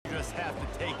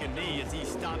take a knee as he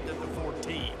stopped at the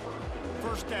 14.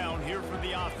 First down here for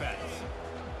the offense.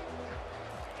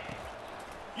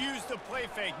 Use the play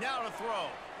fake, now to throw.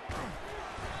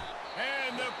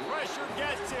 And the pressure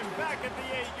gets him back at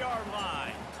the 8-yard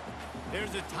line.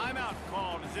 There's a timeout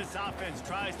called as this offense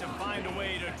tries to find a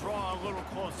way to draw a little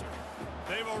closer.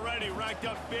 They've already racked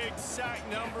up big sack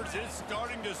numbers. It's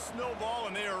starting to snowball,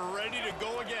 and they are ready to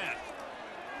go again.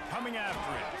 Coming after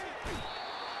it.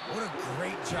 What a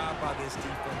great job by this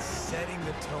defense setting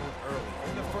the tone early.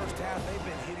 In the first half, they've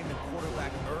been hitting the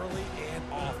quarterback early and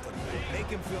often. Make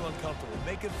him feel uncomfortable.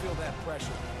 Make him feel that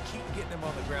pressure. Keep getting him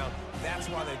on the ground. That's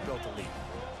why they've built a lead.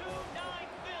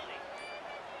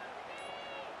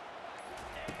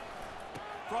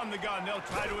 From the gun, they'll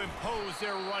try to impose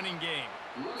their running game.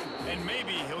 And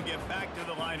maybe he'll get back to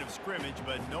the line of scrimmage,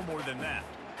 but no more than that.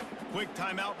 Quick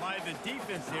timeout by the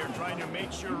defense there, trying to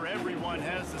make sure everyone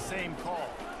has the same call.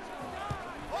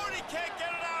 Oh, he can't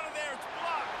get it out of there. It's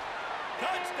blocked.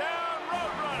 Touchdown,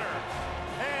 Roadrunners.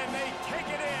 And they take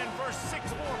it in for 6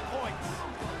 more points.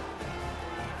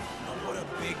 Oh, what a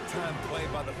big-time play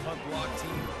by the punt block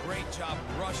team. Great job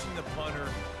rushing the punter,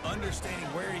 understanding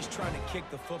where he's trying to kick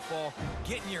the football,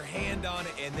 getting your hand on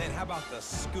it, and then how about the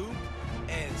scoop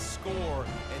and score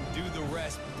and do the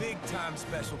rest. Big-time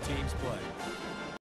special teams play.